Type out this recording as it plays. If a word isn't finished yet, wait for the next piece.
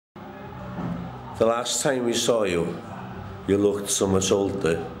The last time we saw you, you looked so much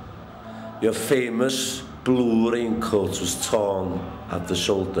older. Your famous blue raincoat was torn at the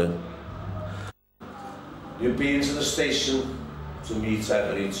shoulder. You'd been to the station to meet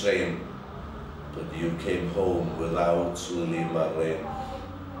every train, but you came home without Lily Marlene.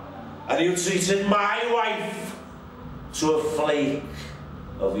 And you treated my wife to a flake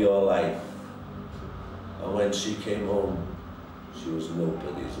of your life. And when she came home, she was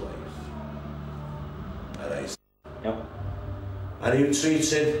nobody's wife. And I said, yep. And you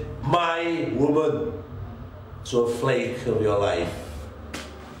treated my woman to a flake of your life.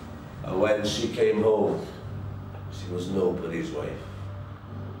 And when she came home, she was nobody's wife.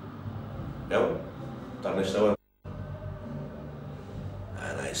 No, damage no one.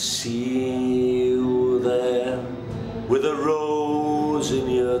 And I see you there with a rose in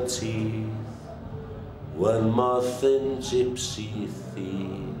your teeth, one more thin gypsy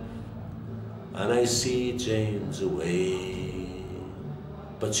thief. And I see Jane's away,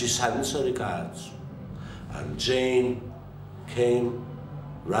 but she sends her regards. And Jane came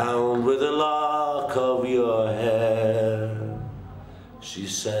round with a lock of your hair. She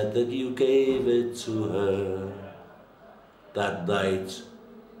said that you gave it to her that night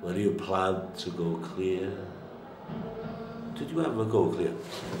when you planned to go clear. Did you ever go clear?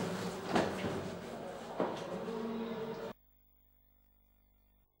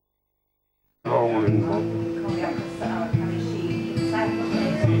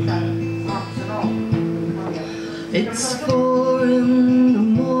 It's 4 in the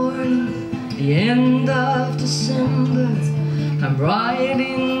morning, the end of December. I'm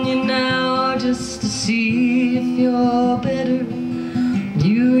writing you now just to see if you're better.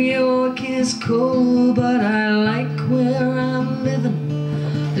 New York is cold, but I like where I'm living.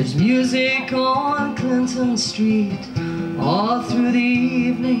 There's music on Clinton Street all through the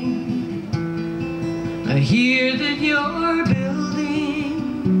evening. I hear that you're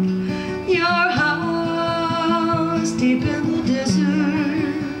building your house deep in the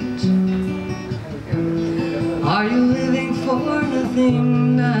desert. Are you living for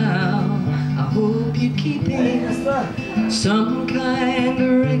nothing now? I hope you're keeping some kind of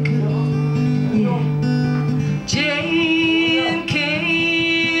record. Yeah. Jane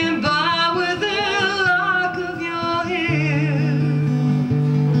came by with a lock of your hair.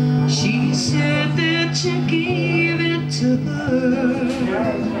 She said that you gave it to her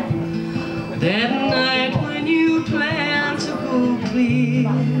that night when you planned to go clear.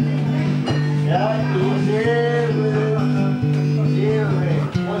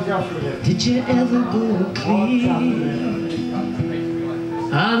 Did you ever go clear?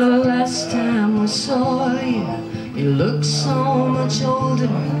 The last time we saw you, you looked so much older.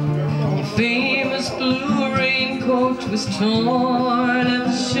 Your famous blue raincoat was torn at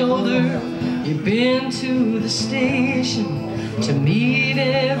the shoulder. You've been to the station to meet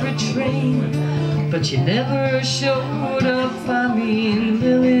every train, but you never showed up. I mean,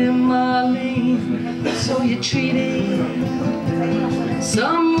 Lily Marlene. So you treated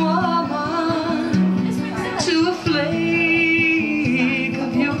some woman to a flake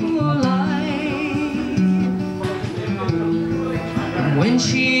of your life. And when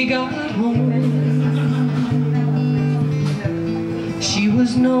she got home, she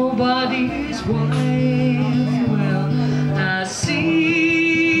was nobody's wife. Well, I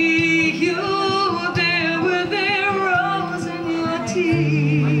see you there with a rose in your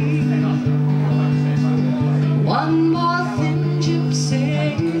teeth, one more thin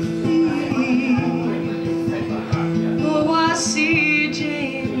gypsy thief. Oh, I see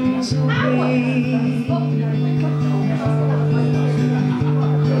Jane's away.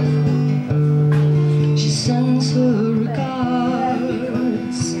 She sends her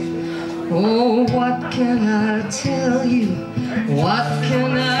regards. Oh, what can I tell you? What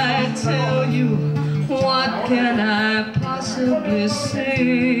can I tell you? What can I possibly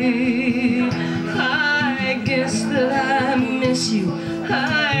say? I guess that I miss you.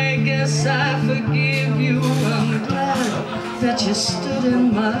 I guess I forgive you. I'm glad that you stood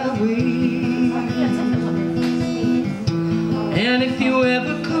in my way. And if you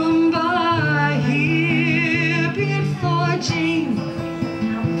ever come by here, be it for Jane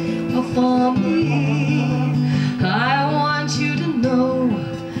or for me, I want you to know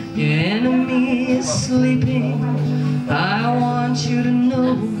your enemy is sleeping. I want you to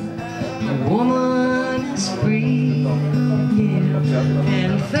know a woman is free. Yeah.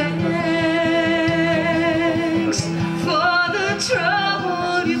 And thanks for the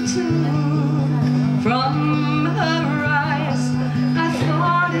trouble you took from her eyes. I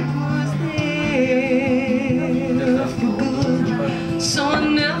thought it was there for good, so I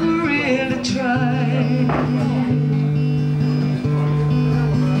never really tried.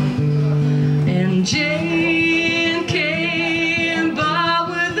 And Jane came by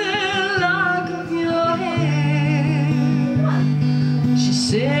with a lock of your hair. She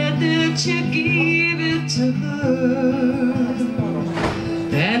said that you gave it to her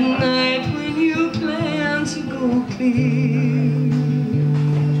that night when you planned to go clear.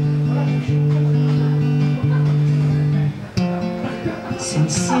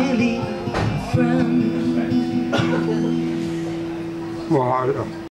 Sincerely, a friend. Wow.